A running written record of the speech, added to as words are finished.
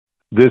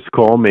This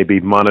call may be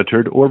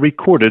monitored or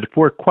recorded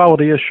for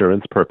quality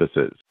assurance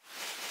purposes.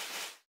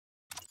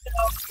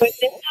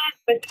 Within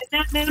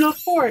that middle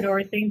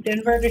corridor, think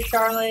Denver to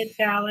Charlotte,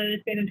 Dallas,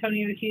 San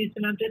Antonio to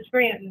Houston, up to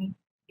Scranton,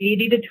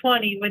 80 to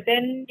 20,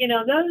 within,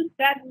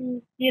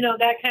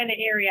 that kind of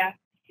area,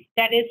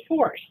 that is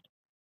forced.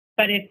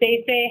 But if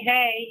they say,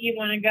 hey, you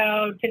want to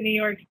go to New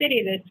York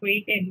City this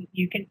week, and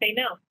you can say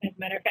no. As a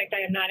matter of fact, I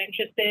am not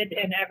interested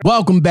in ever.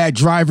 Welcome back,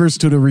 drivers,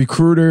 to the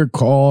Recruiter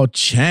Call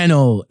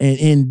channel. And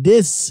in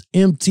this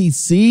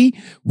MTC,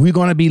 we're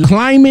going to be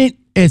Climate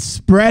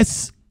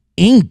Express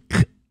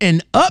Inc.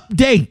 An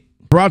update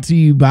brought to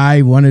you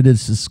by one of the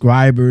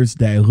subscribers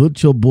that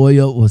hooked your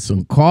boy up with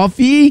some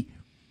coffee.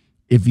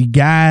 If you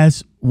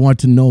guys want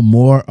to know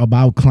more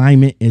about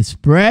Climate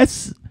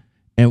Express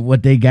and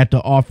what they got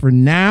to offer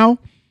now,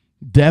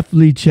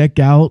 definitely check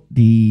out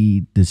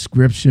the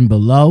description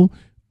below.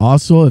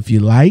 Also, if you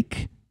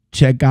like,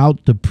 check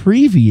out the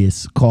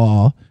previous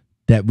call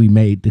that we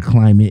made to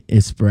Climate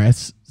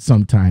Express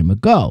some time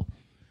ago.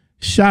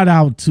 Shout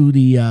out to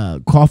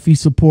the coffee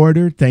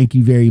supporter. Thank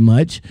you very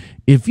much.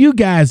 If you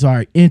guys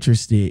are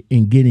interested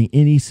in getting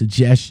any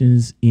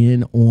suggestions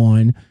in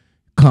on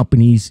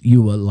companies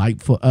you would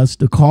like for us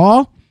to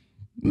call,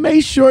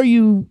 make sure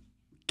you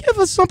give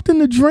us something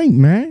to drink,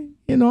 man.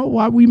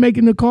 While we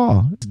making the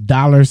call.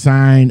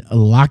 $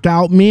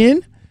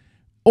 Lockoutmen,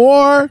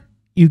 or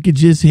you could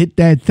just hit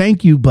that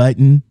thank you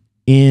button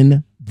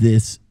in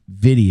this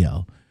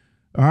video.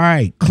 All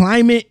right.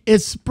 Climate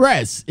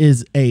Express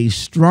is a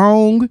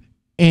strong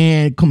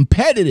and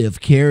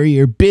competitive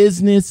carrier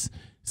business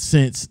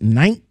since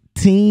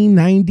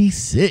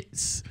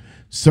 1996,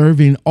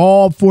 serving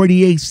all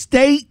 48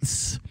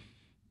 states.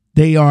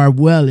 They are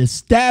well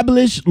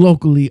established,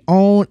 locally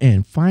owned,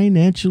 and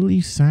financially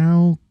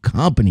sound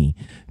company.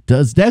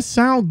 Does that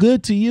sound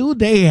good to you?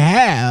 They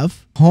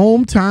have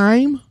home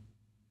time,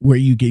 where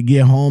you can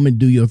get home and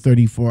do your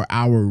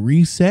 34-hour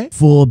reset.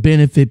 Full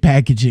benefit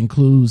package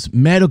includes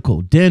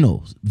medical,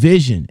 dental,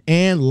 vision,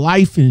 and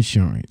life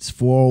insurance,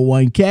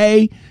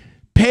 401k,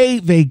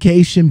 paid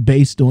vacation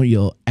based on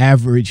your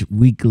average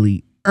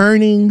weekly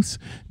earnings,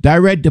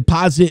 direct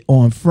deposit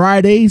on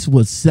Fridays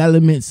with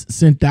settlements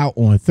sent out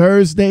on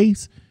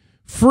Thursdays,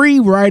 free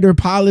rider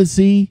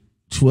policy,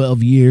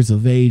 12 years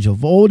of age or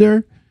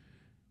older,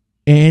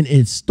 and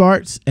it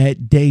starts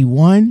at day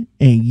one.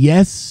 And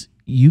yes,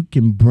 you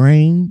can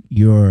bring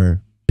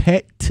your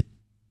pet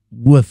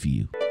with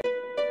you.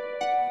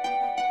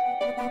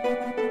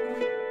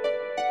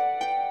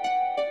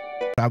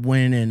 I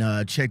went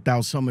and checked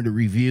out some of the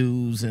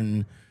reviews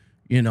and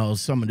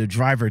some of the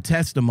driver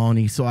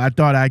testimony. So I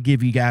thought I'd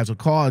give you guys a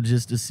call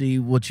just to see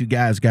what you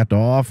guys got to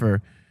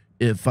offer,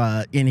 if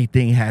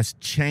anything has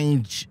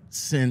changed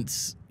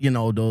since,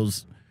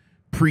 those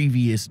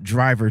previous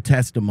driver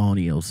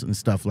testimonials and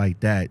stuff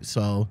like that.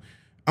 So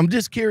I'm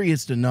just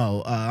curious to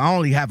know. I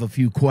only have a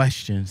few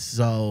questions.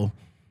 So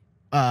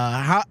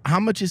how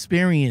much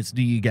experience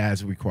do you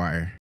guys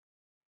require?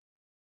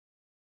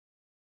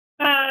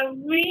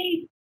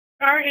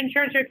 Our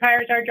insurance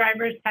requires our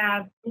drivers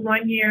have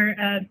 1 year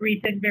of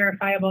recent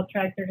verifiable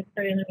track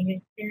certificate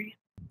experience.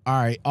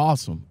 All right,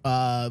 awesome.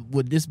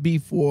 Would this be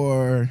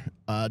for,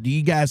 do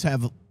you guys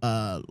have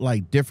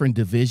like different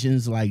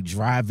divisions like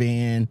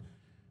drive-in,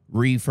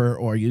 reefer,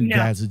 or you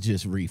guys are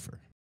just reefer?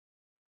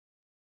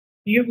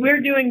 We're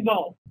doing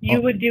both.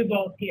 You would do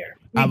both here.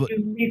 We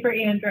do reefer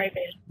and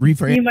drive-in.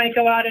 Reefer. You might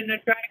go out in a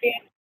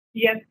drive-in.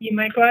 Yep, you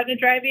might go out in a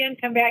drive-in,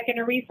 come back in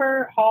a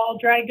reefer, haul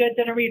dry goods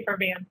in a reefer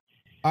van.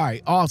 All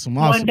right, awesome.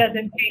 One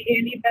doesn't pay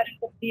any better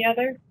than the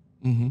other.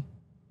 Mm-hmm.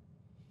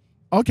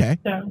 Okay.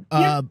 So,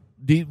 yeah.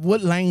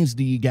 What lanes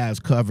do you guys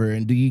cover,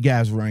 and do you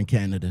guys run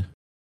Canada?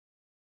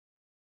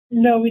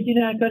 No, we do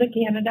not go to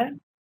Canada.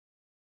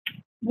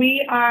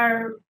 We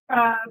are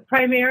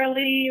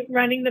primarily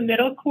running the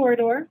middle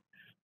corridor,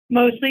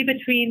 mostly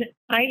between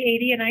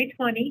I-80 and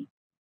I-20.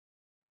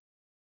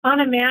 On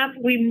a map,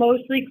 we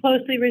mostly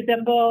closely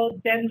resemble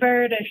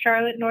Denver to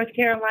Charlotte, North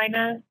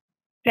Carolina,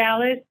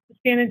 Dallas,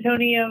 San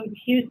Antonio,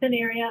 Houston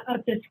area,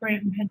 up to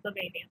Scranton,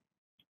 Pennsylvania.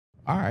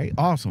 All right,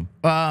 awesome.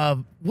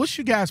 What's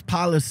your guys'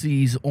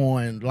 policies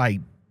on like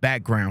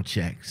background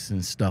checks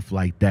and stuff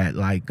like that?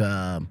 Like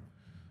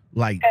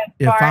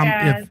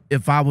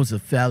if I was a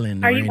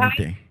felon or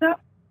anything.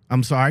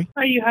 I'm sorry?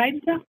 Are you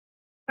hiding stuff?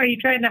 Are you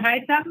trying to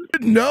hide something?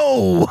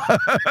 No.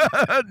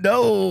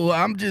 No,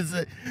 I'm just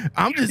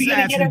asking.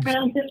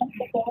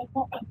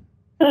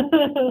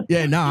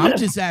 Yeah, no, I'm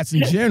just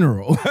asking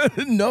general.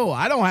 No,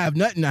 I don't have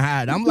nothing to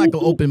hide. I'm like an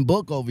open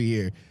book over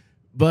here.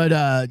 But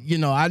I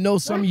know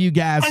some of you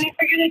guys. I mean,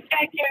 we're going to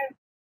check your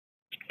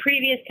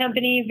previous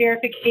company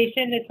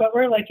verification is what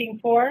we're looking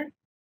for.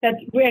 That's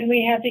when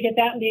we have to get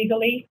that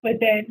legally.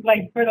 Within,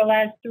 like, for the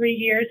last 3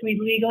 years, we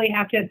legally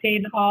have to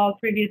obtain all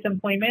previous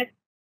employment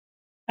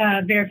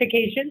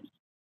verifications.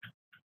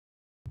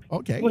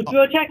 Okay.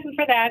 We'll check them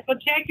for that. We'll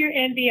check your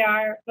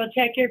NVR. We'll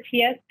check your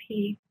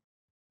PSP.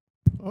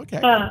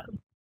 Okay.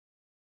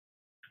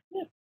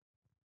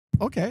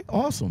 Okay,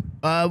 awesome.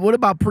 What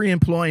about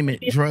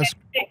pre-employment dress?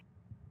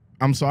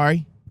 I'm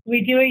sorry?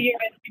 We do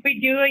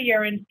a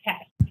urine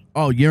test.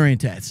 Oh, urine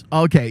test.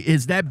 Okay.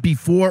 Is that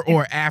before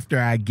or after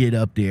I get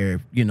up there,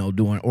 you know,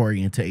 doing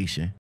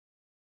orientation?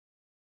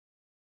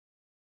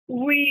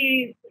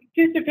 We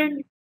just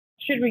depend.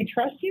 Should we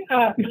trust you?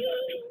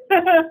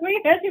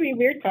 We have to be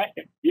weird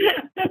questions.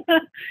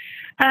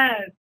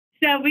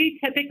 So we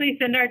typically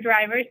send our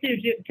drivers to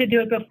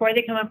do it before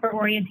they come up for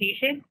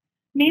orientation,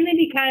 mainly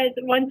because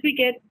once we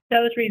get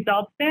those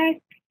results back,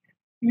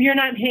 you're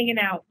not hanging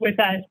out with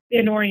us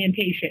in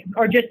orientation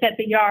or just at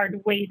the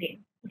yard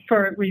waiting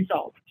for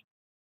results.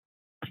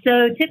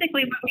 So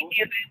typically what we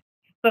do is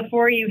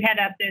before you head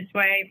up this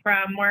way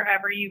from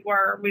wherever you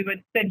were, we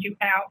would send you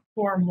out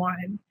Form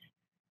 1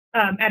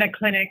 at a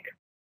clinic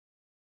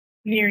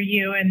near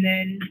you. And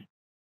then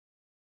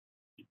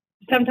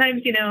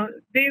sometimes, you know,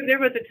 there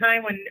was a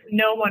time when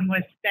no one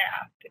was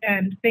staffed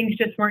and things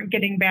just weren't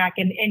getting back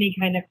in any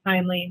kind of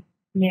timely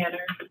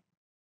manner.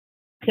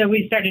 So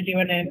we started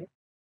doing it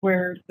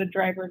where the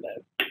driver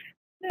lives.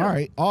 All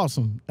right,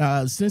 awesome.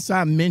 Since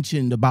I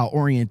mentioned about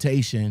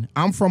orientation,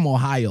 I'm from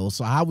Ohio,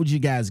 so how would you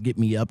guys get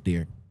me up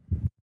there?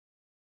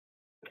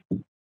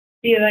 Do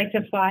you like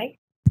to fly?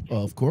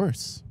 Of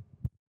course.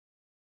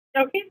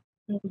 Okay,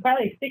 we'll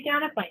probably stick you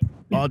on a plane.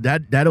 Oh,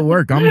 that'll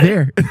work. I'm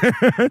there.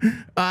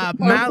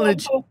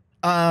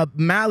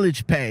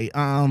 Mileage pay.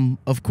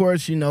 Of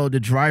course, you know, the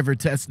driver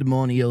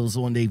testimonials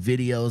on their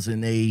videos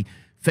and they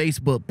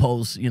Facebook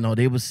posts, you know,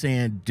 they were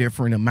saying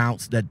different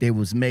amounts that they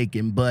was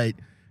making, but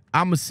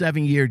I'm a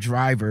 7-year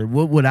driver.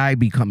 What would I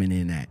be coming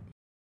in at?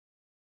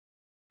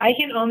 I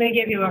can only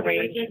give you a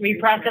range. We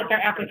process our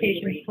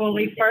applications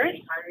fully first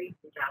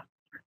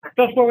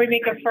before we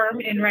make a firm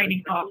in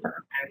writing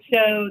offer.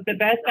 So the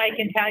best I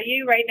can tell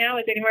you right now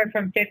is anywhere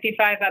from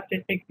 55 up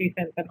to 60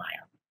 cents a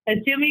mile.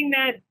 Assuming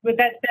that with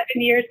that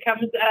 7 years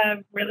comes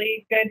a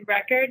really good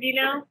record, you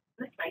know,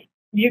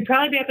 you'd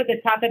probably be up at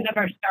the top end of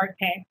our start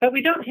pay. But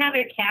we don't have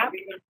a cap.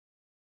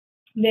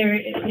 There,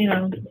 you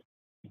know,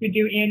 we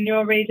do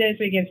annual raises.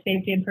 We give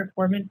safety and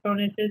performance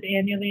bonuses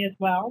annually as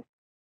well.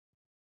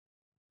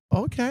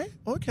 Okay.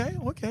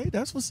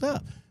 That's what's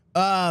up.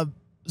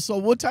 So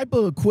what type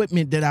of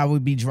equipment that I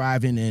would be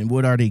driving and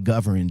what are they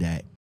governed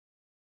at?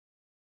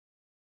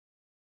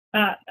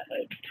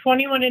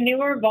 21 and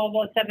newer,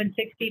 Volvo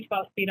 760,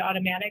 12-speed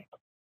automatic.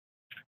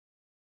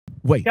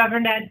 Wait.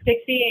 Governed at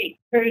 68,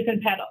 cruise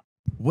and pedal.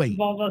 Wait.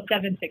 Volvo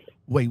 760.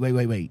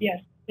 Wait.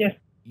 Yes.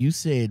 You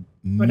said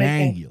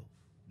manual.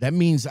 That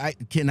means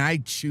can I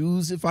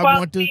choose if I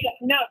want to?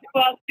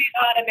 12-speed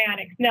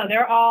automatics. No,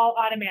 they're all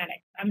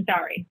automatic. I'm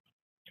sorry.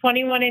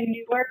 21 and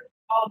newer,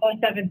 Volvo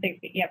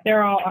 760. Yep,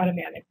 they're all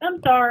automatic.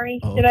 I'm sorry.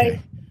 Okay.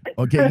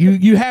 Okay,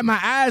 you had my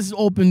eyes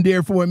open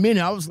there for a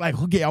minute. I was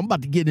like, okay, I'm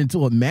about to get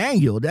into a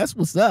manual. That's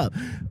what's up.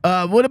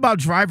 What about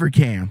driver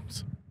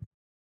cams?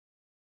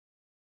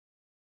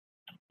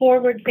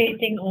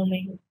 Forward-facing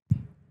only.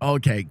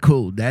 Okay,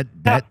 cool. That'll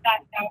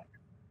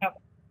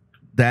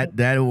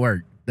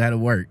work. That'll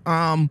work.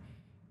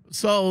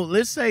 So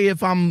let's say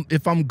if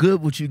I'm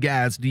good with you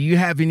guys, do you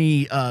have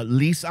any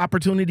lease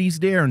opportunities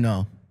there or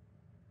no?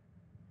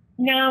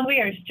 No, we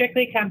are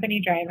strictly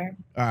company driver.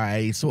 All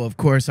right. So of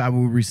course I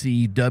will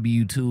receive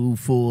W-2,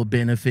 full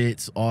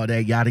benefits, all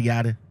that yada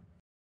yada.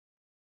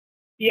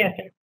 Yes,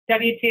 sir.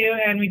 W-2,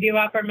 and we do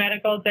offer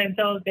medical,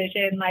 dental,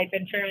 vision, life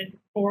insurance,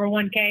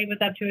 401k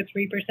with up to a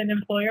 3%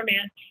 employer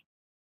match.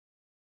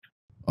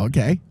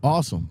 Okay,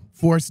 awesome.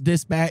 Force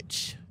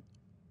dispatch.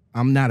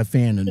 I'm not a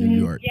fan of New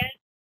York. Yes.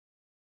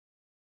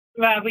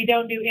 Well, we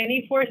don't do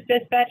any force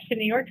dispatch to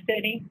New York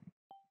City.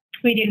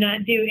 We do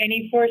not do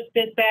any force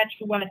dispatch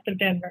west of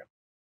Denver.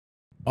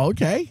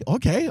 Okay,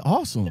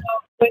 awesome. So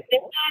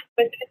within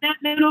that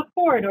middle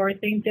corridor,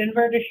 think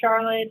Denver to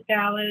Charlotte,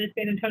 Dallas,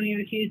 San Antonio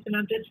to Houston,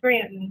 up to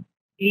Scranton,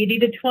 80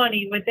 to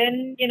 20.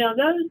 Within,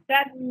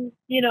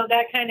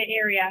 that kind of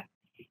area,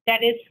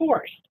 that is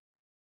forced.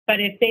 But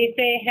if they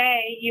say,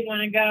 hey, you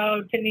want to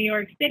go to New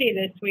York City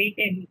this week,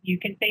 and you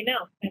can say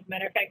no. As a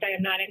matter of fact, I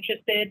am not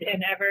interested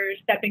in ever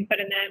stepping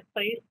foot in that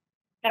place,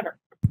 ever.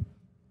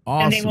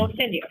 Awesome. And they won't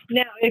send you.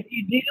 Now, if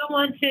you do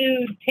want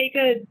to take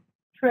a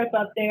trip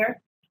up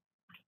there,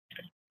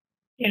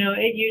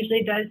 it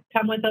usually does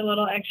come with a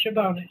little extra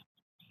bonus.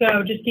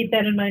 So just keep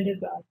that in mind as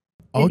well.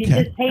 Okay. If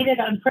you just paid it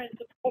on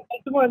principle, that's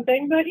one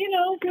thing. But, if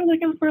you're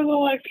looking for a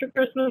little extra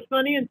Christmas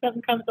money and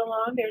something comes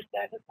along, there's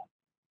that as well.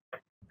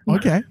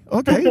 Okay,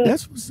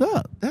 that's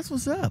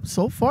what's up.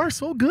 So far,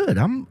 so good.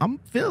 I'm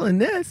feeling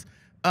this.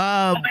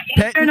 Am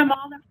I answering them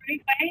all the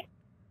right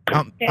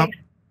way?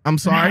 I'm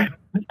sorry.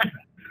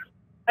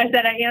 I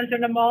said I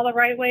answered them all the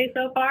right way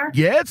so far.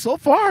 Yeah, so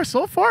far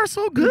so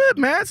good,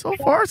 man. So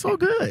far so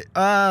good.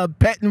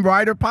 Pet and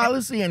rider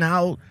policy, and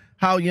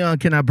how young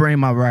can I bring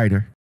my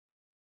rider?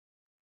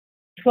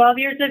 12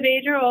 years of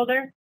age or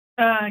older.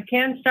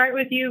 Can start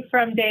with you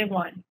from day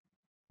one.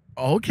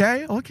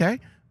 Okay.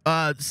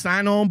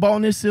 Sign-on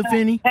bonus, if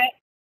any?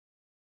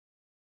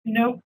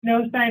 No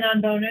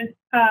sign-on bonus.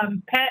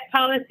 Pet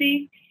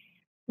policy,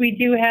 we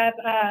do have,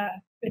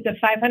 it's a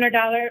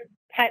 $500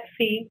 pet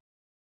fee,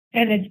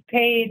 and it's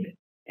paid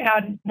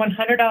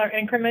 $100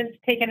 increments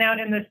taken out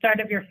in the start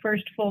of your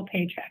first full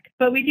paycheck.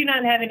 But we do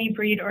not have any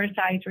breed or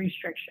size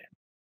restriction.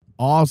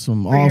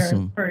 Awesome,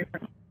 awesome.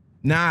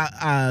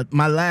 Now,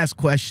 my last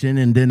question,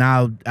 and then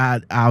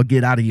I'll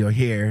get out of your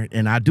hair.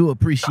 And I do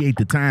appreciate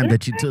the time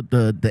that you took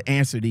to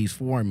answer these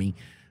for me.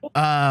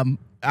 I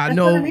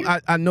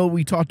know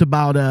we talked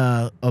about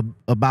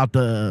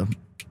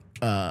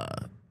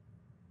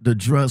the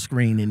drug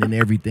screening and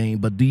everything,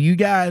 but do you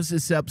guys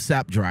accept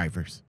SAP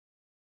drivers?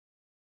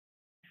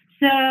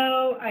 So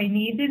I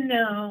need to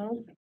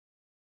know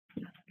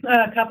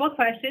a couple of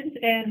questions,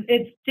 and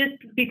it's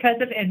just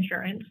because of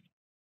insurance,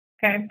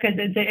 okay? Because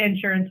it's an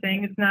insurance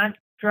thing. It's not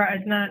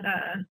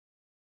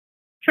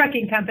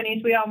trucking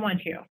companies. We all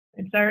want you.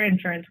 It's our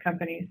insurance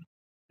companies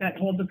that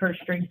hold the purse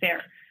strings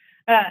there.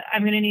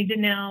 I'm going to need to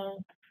know,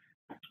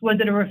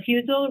 was it a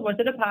refusal or was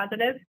it a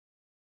positive?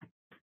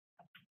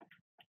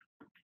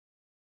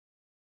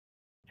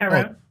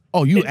 Hello?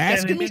 Oh, you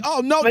asking me?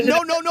 Oh, no.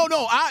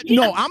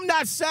 I'm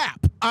not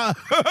SAP.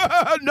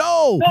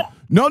 No.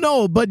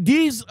 But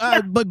these,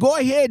 but go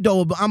ahead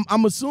though.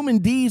 I'm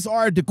assuming these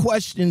are the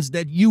questions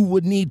that you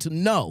would need to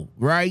know,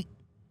 right?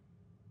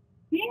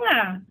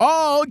 Yeah.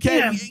 Oh,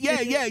 okay.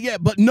 Yeah.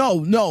 But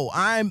no,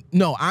 I'm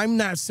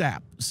not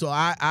SAP. So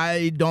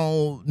I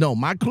don't know.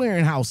 My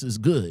clearinghouse is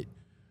good,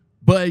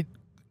 but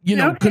you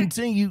know,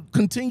 continue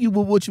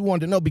with what you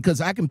want to know, because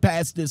I can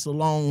pass this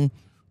along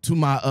to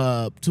my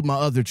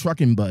other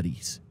trucking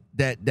buddies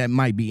that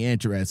might be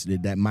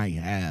interested, that might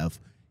have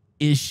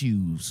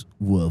issues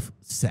with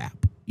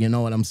SAP. You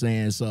know what I'm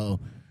saying? So,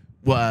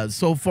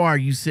 so far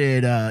you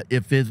said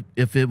if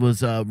it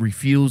was a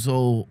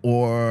refusal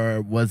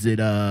or was it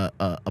a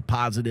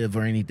positive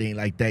or anything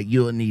like that,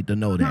 you'll need to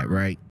know that,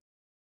 right?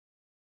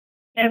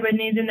 I would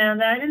need to know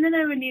that, and then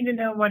I would need to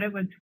know what it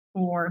was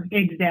for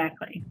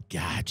exactly.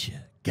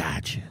 Gotcha.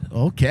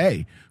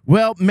 Okay.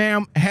 Well,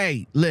 ma'am,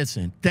 hey,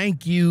 listen,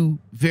 thank you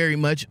very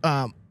much.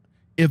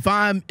 If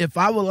I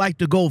would like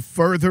to go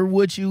further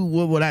with you,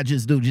 what would I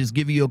just do? Just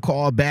give you a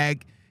call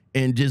back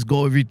and just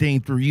go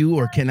everything through you,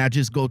 or can I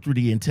just go through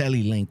the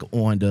Intelli link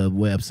on the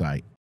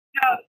website?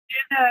 No,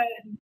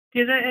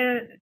 do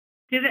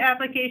the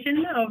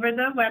application over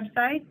the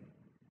website,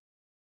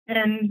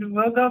 and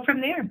we'll go from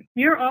there.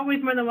 You're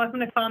always more than welcome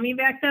to call me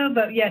back, though.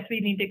 But yes,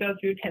 we need to go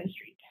through 10th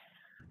Street.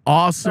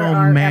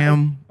 Awesome,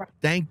 ma'am.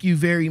 Thank you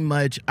very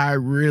much. I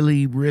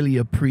really, really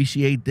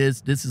appreciate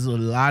this. This is a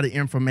lot of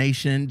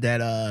information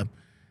that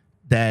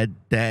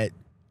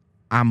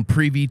I'm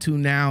privy to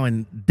now,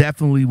 and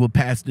definitely will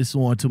pass this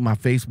on to my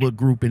Facebook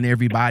group and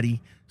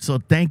everybody. So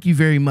thank you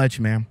very much,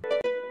 ma'am.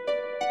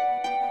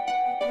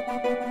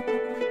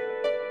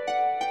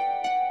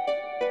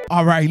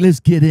 All right, let's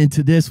get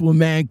into this one,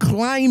 man.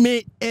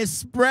 Climate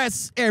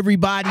Express,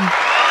 everybody.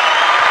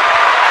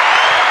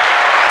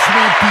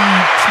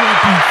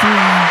 2023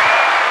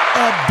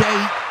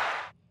 update.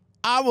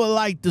 I would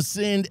like to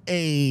send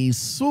a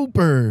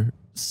super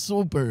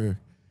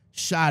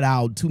shout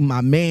out to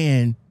my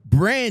man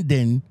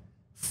Brandon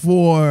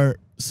for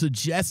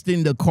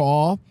suggesting the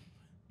call.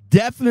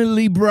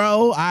 Definitely,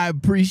 bro, I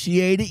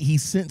appreciate it. He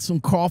sent some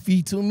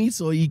coffee to me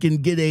so you can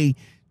get a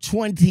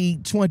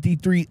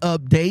 2023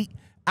 update.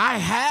 I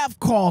have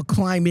called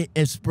Climate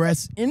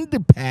Express in the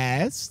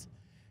past,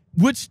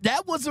 which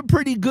that was a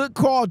pretty good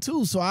call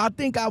too. So I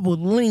think I will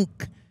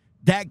link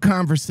that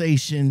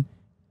conversation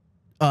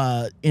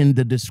in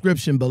the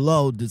description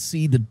below to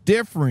see the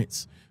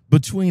difference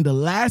between the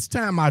last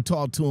time I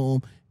talked to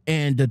him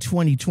and the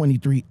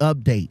 2023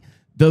 update.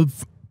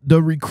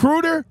 The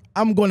recruiter,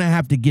 I'm going to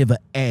have to give an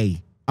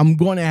A. I'm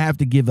going to have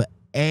to give an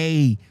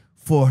A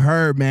for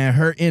her, man.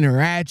 Her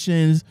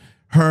interactions,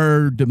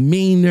 her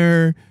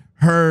demeanor,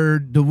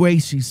 the way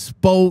she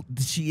spoke,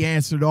 she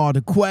answered all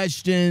the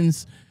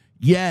questions.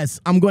 Yes,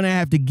 I'm going to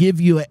have to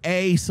give you an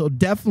A. So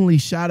definitely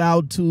shout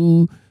out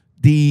to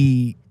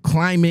the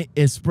Climate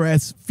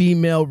Express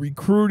female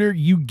recruiter.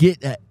 You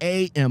get an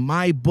A in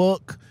my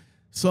book.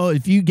 So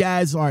if you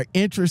guys are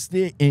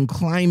interested in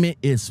Climate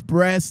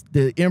Express,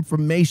 the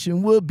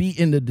information will be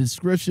in the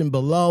description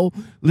below.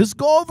 Let's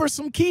go over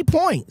some key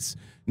points.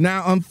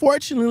 Now,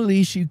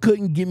 unfortunately, she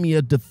couldn't give me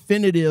a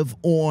definitive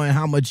on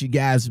how much you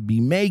guys would be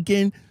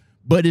making.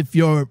 But if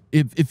you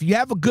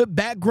have a good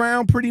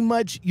background, pretty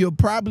much you'll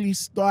probably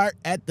start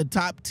at the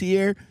top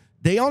tier.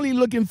 They only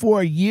looking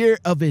for a year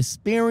of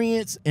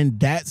experience, and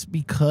that's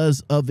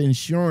because of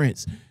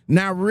insurance.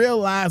 Now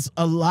realize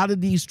a lot of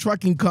these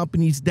trucking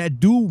companies that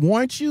do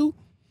want you,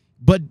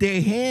 but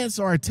their hands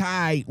are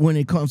tied when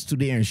it comes to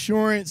their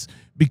insurance,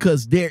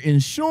 because their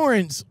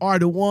insurance are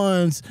the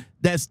ones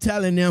that's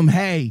telling them,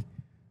 hey,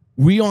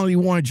 we only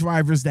want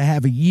drivers that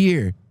have a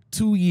year,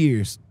 2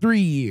 years, 3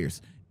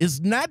 years. It's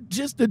not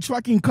just the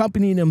trucking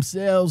company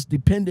themselves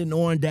depending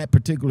on that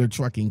particular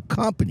trucking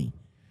company.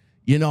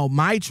 You know,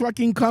 my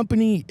trucking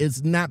company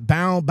is not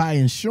bound by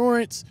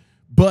insurance,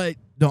 but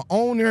the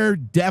owner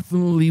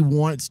definitely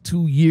wants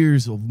 2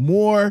 years or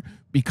more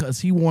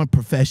because he wants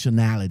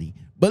professionality.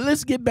 But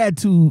let's get back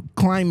to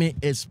Climate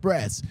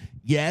Express.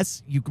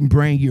 Yes, you can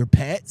bring your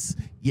pets.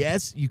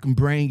 Yes, you can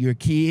bring your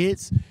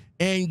kids.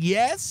 And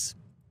yes,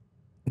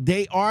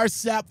 they are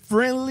SAP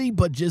friendly,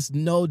 but just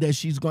know that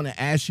she's going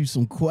to ask you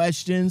some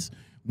questions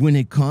when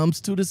it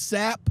comes to the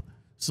SAP.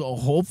 So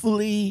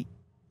hopefully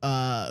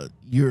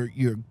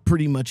you're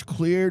pretty much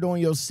cleared on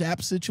your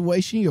SAP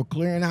situation, your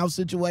clearing out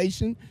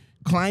situation.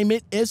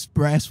 Climate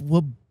Express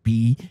will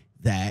be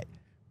that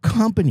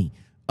company.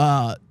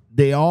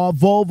 They all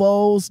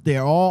Volvos.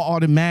 They're all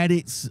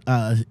automatics.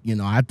 You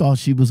know, I thought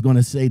she was going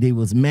to say they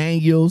was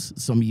manuals.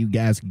 Some of you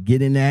guys can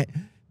get in that.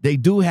 They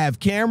do have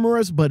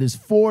cameras, but it's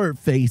forward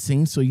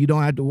facing, so you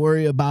don't have to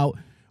worry about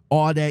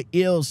all that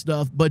ill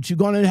stuff. But you're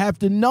going to have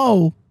to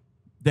know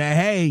that,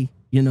 hey,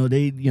 you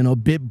know,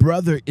 Big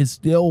Brother is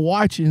still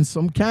watching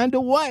some kind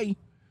of way.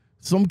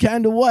 Some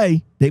kind of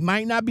way. They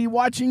might not be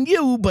watching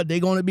you, but they're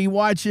going to be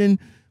watching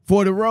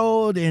for the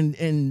road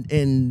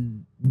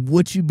and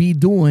what you be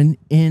doing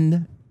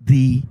in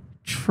the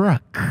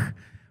truck.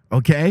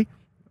 Okay?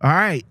 All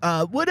right.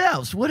 What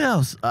else? What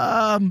else?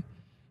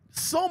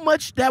 So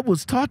much that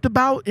was talked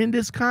about in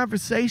this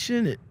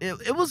conversation.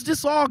 It was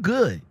just all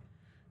good.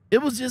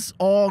 It was just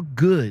all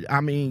good.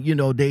 I mean, you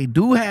know, they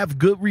do have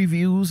good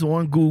reviews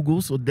on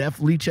Google, so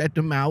definitely check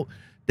them out.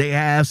 They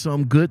have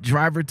some good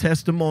driver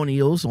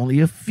testimonials,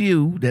 only a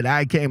few that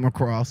I came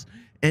across.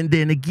 And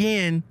then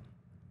again,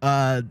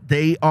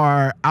 they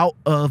are out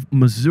of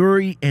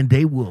Missouri, and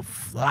they will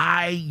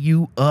fly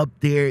you up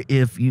there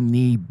if you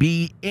need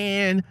be.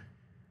 And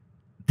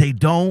they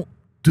don't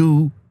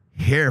do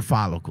hair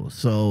follicles.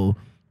 So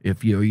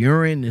if your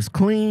urine is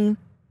clean,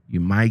 you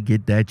might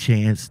get that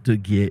chance to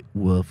get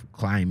with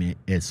Climate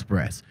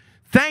Express.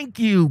 Thank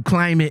you,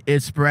 Climate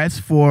Express,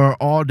 for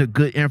all the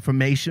good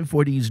information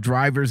for these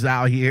drivers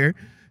out here.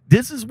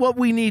 This is what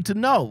we need to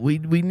know. We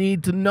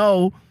need to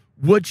know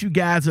what you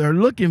guys are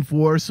looking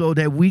for so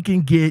that we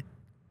can get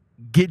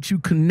you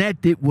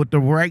connected with the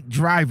right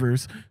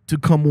drivers to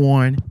come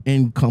on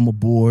and come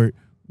aboard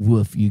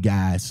with you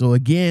guys. So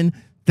again,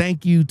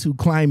 thank you to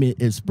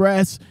Climate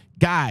Express.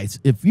 Guys,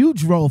 if you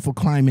drove for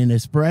Climate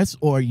Express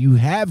or you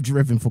have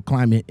driven for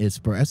Climate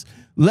Express,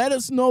 let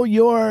us know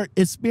your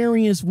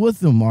experience with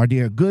them. Are they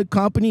a good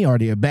company? Are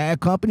they a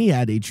bad company?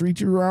 How they treat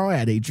you wrong?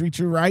 How they treat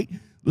you right?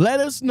 Let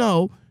us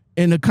know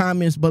in the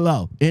comments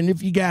below. And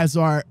if you guys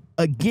are,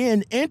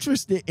 again,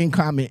 interested in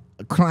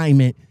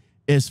Climate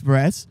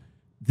Express,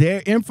 their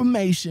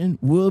information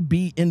will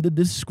be in the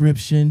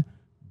description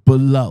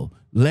below.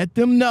 Let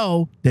them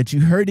know that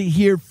you heard it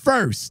here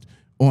first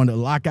on the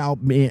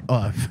Lockoutmen,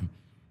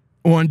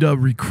 on the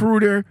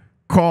Recruiter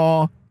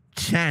Call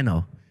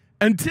channel.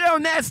 Until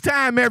next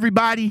time,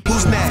 everybody.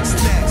 Who's next?